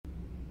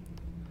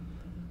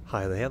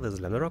Hi there, this is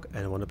Lemnerock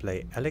and I want to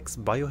play Alyx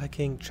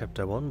Biohacking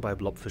Chapter 1 by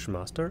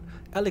blobfishmaster.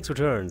 Alyx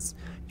returns.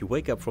 You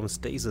wake up from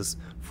stasis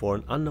for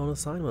an unknown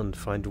assignment.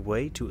 Find a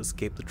way to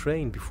escape the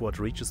train before it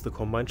reaches the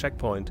combine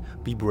checkpoint.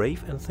 Be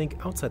brave and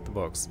think outside the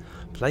box.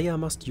 Player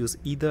must use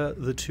either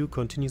the two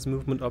continuous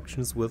movement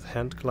options with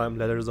hand climb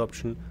ladders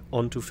option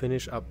on to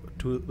finish up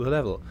to the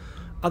level.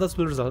 Others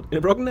will result in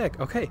a broken neck.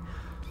 Okay,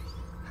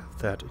 have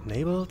that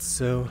enabled,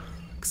 so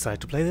excited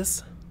to play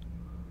this.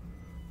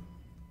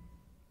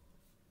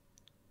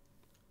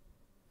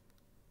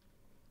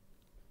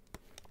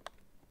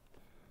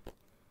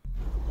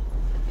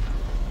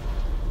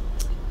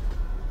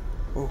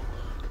 Oh.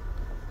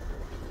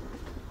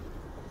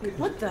 Wait,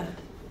 what the?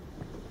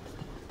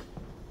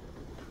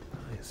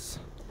 Nice.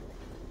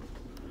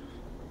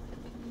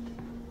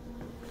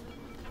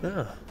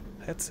 Ah,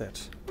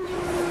 headset.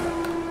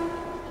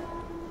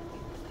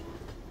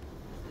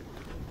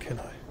 Can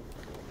I?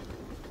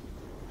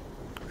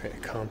 Okay, I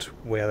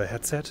can't wear the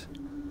headset.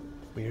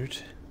 Weird.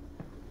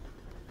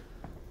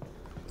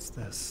 What's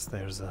this?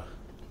 There's a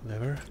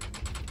lever.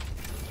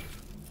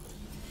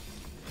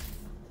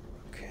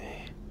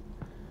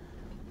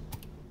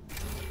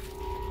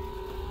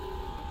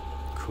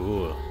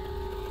 Cool.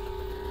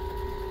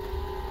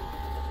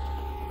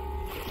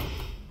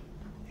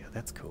 Yeah,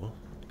 that's cool.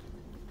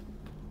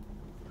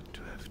 What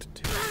do I have to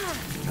do?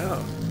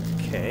 Oh,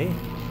 okay.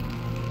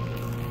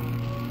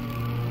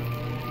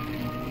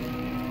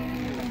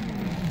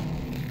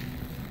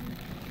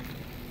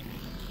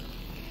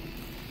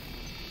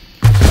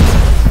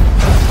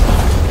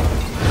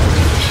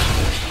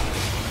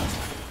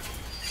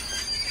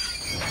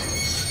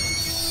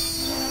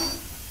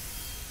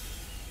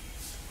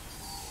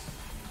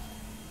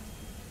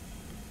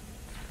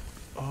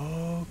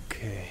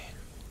 Okay.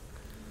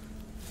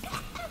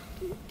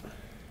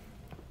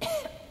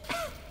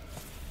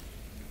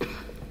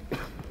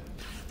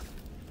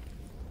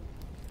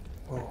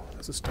 Whoa,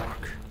 this is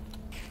dark.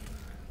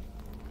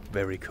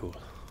 Very cool.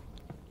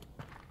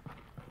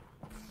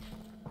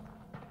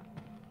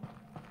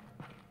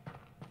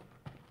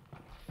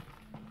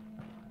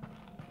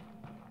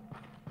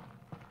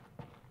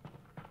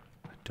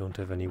 I don't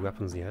have any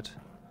weapons yet.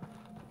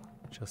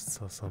 Just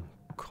saw some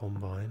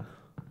combine.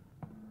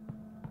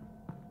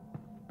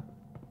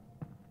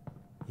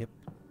 Yep,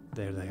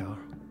 there they are.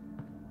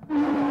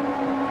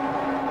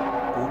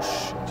 Oh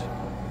shit.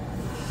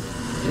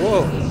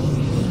 Whoa!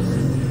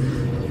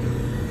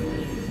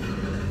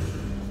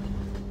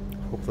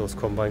 Hope those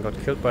combine got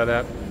killed by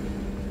that.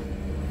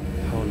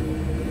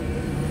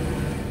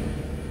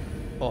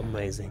 How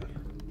amazing.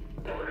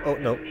 Oh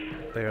no,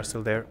 they are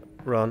still there.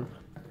 Run.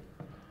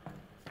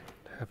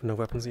 Have no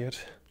weapons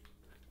yet.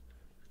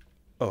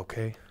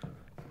 Okay.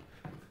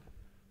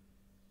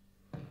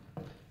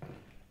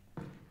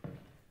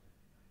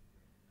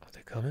 Are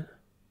they coming?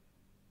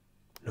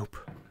 Nope.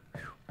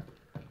 Phew.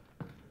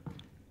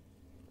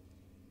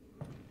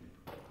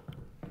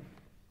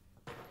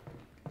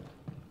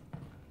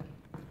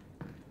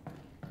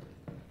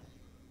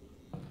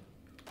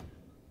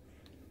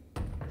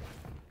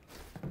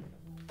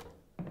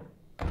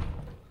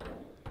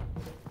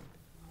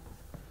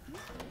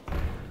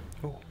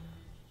 Oh.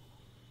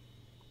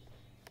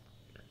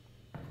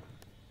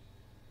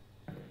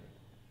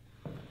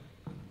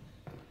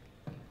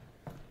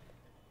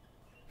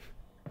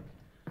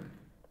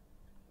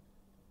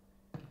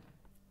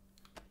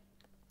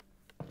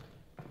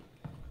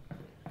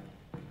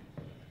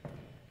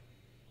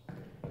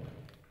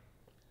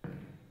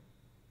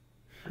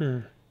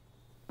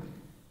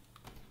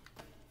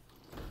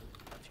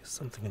 Use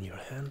something in your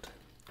hand?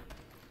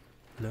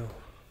 No.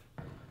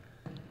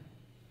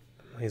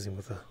 Amazing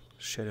with the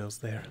shadows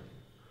there.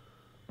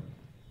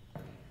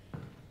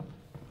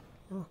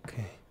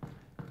 Okay.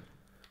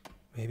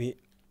 Maybe...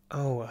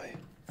 Oh, I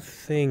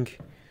think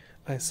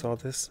I saw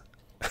this.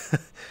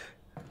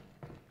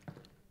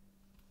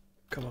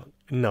 Come on.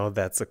 No,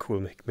 that's a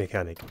cool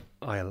mechanic.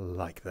 I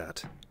like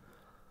that.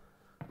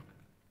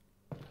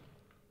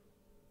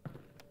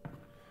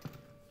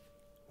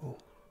 Oh.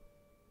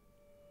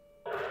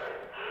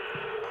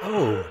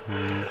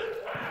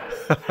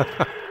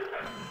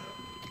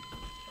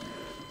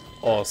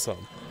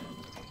 Awesome.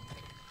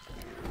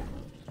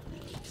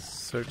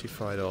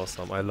 Certified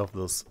awesome. I love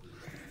those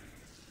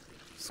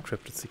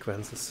scripted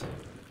sequences.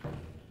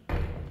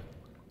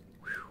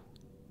 Whew.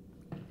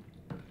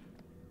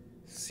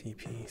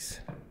 CPs.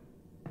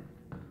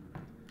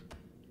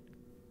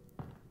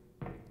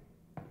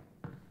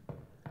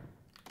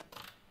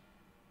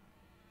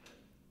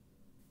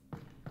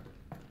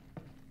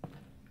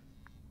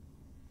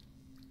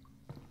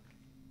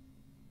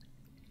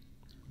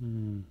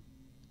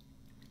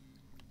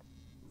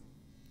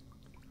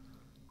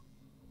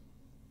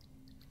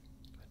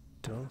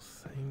 Don't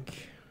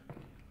think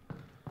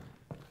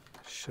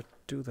I should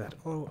do that.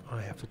 Oh,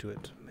 I have to do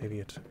it. Maybe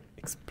it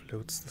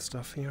explodes the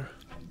stuff here.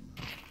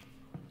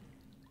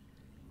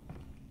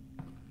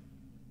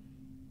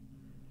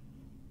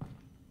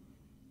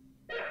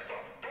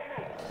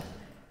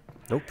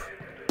 Nope.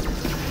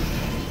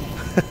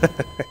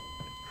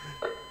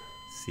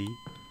 See?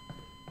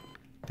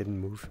 didn't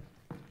move.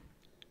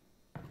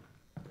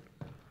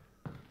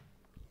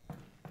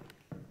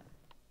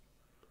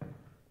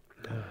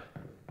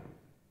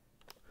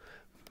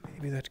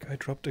 Maybe that guy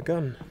dropped a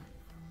gun.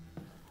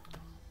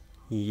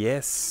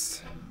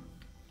 Yes!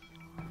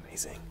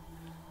 Amazing.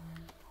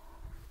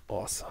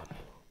 Awesome.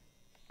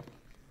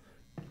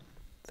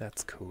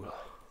 That's cool.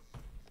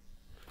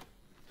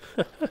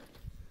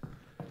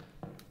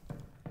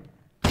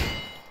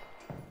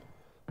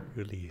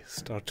 Really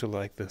start to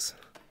like this.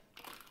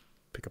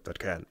 Pick up that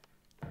can.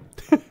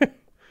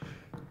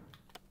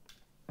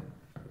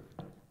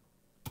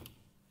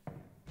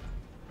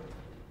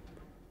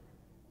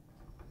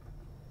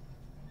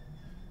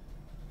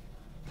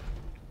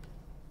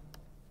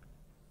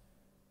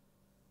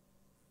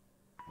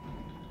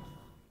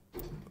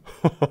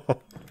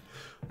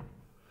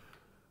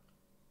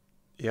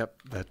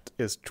 Yep, that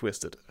is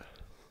twisted.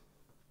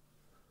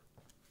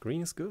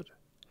 Green is good.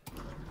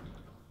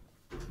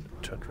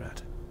 Turned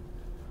red.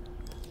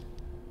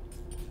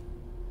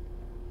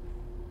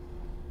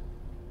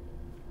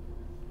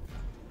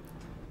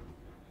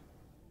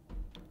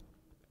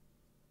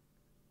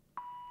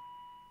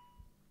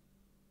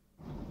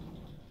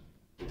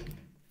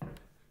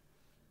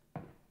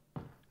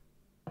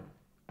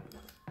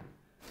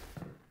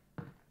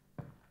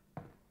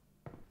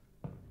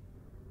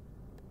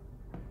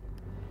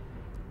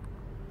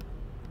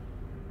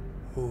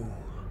 Ooh.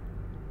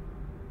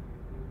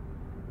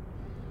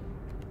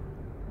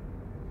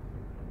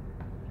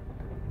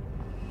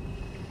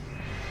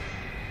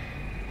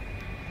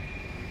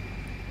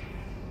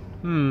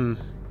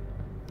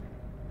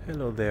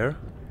 Hello there.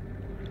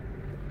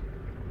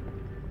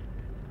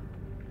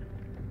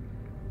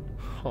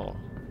 Huh.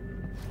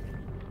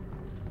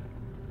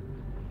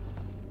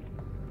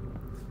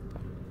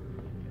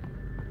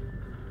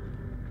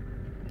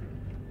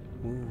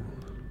 Ooh.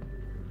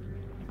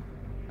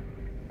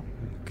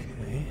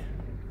 Okay.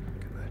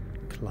 Can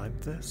I climb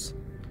this?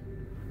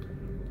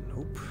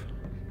 Nope.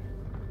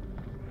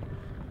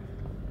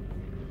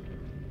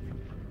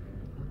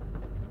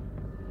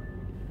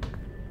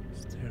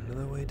 Is there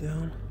another way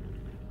down?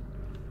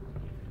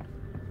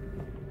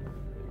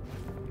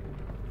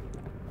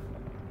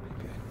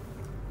 Okay.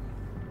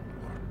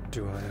 Or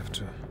do I have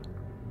to?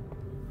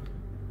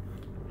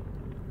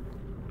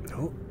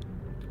 No.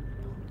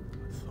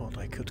 Thought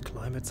I could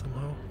climb it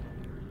somehow.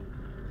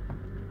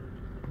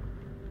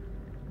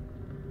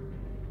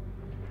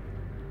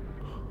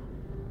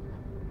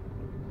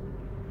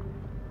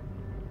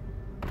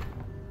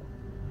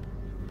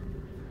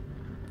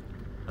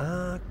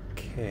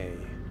 Okay.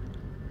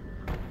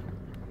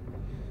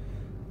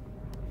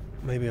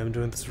 Maybe I'm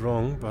doing this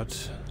wrong,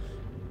 but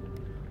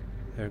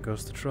there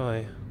goes the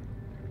try.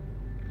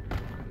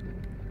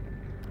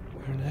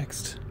 Where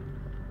next?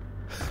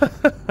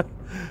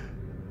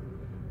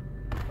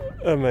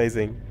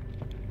 Amazing.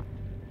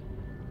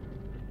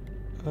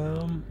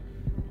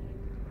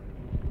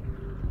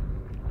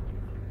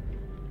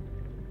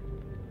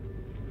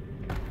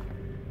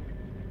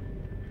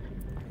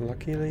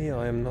 Luckily,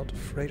 I am not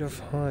afraid of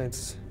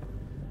heights.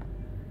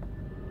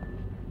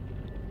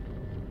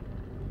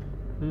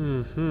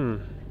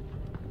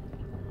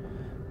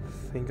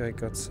 Think I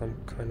got some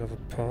kind of a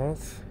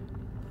path.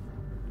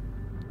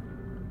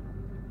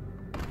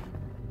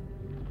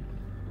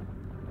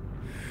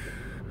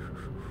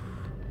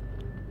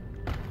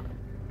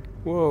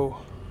 Whoa.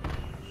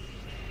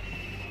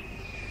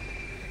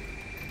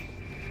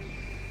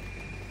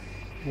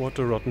 What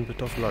a rotten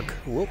bit of luck.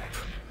 Whoop.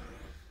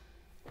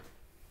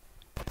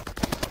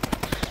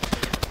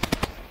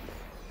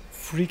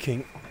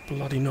 Freaking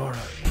bloody Nora.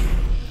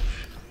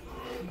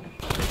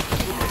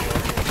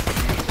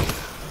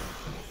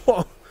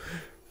 Oh,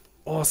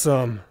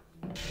 awesome.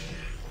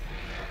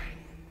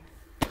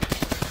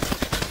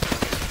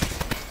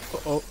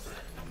 Uh-oh.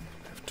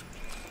 Have to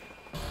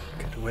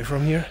get away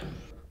from here.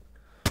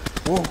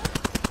 Whoa.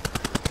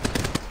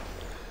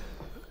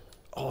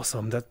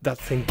 Awesome, that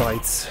thing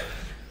bites.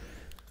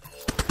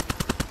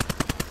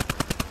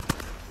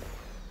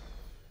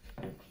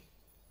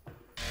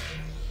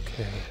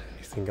 Okay,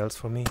 anything else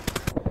for me?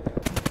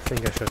 I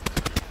think I should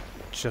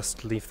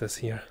just leave this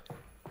here.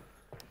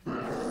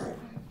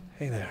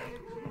 Hey there.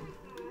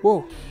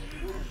 Whoa!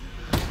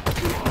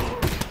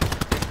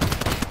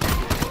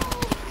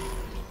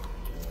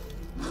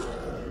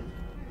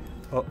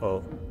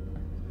 Uh-oh.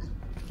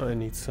 I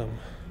need some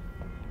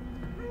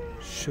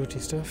shooty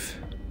stuff.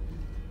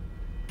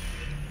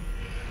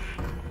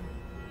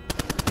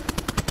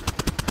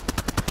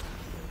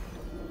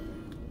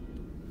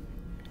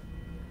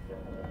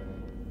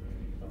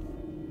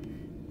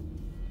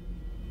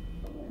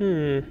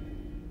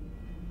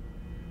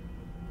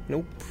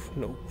 Nope,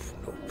 nope,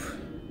 nope.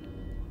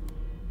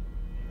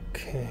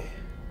 Okay.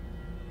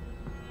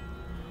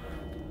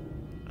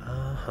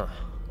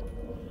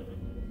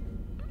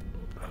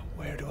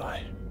 Where do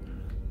I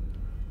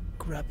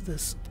grab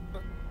this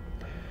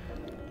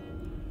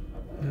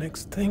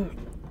next thing?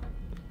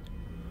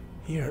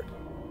 Here.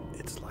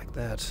 It's like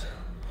that.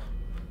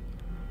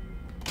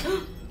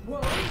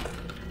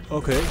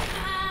 Okay.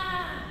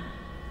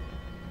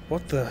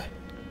 What the?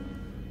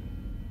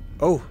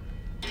 Oh!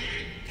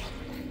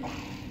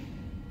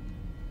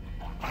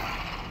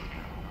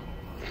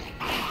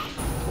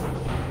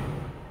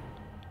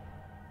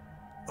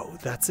 Oh,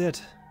 that's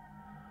it!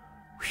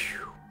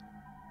 Whew.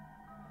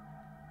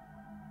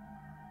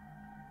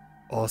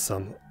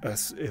 Awesome.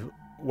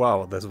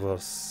 Wow, this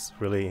was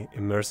really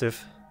immersive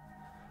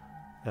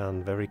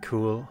and very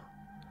cool.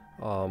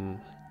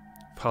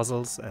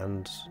 Puzzles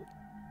and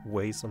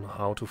ways on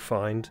how to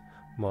find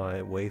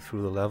my way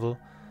through the level.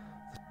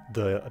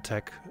 The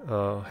attack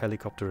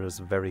helicopter is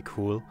very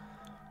cool.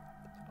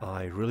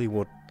 I really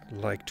would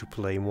like to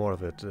play more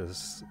of it.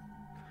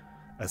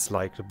 It's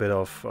like a bit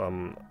of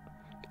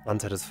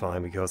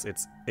unsatisfying because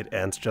it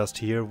ends just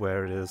here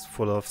where it is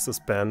full of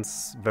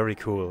suspense. Very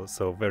cool.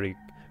 So very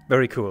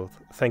cool.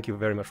 Thank you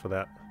very much for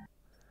that.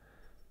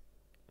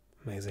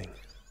 Amazing.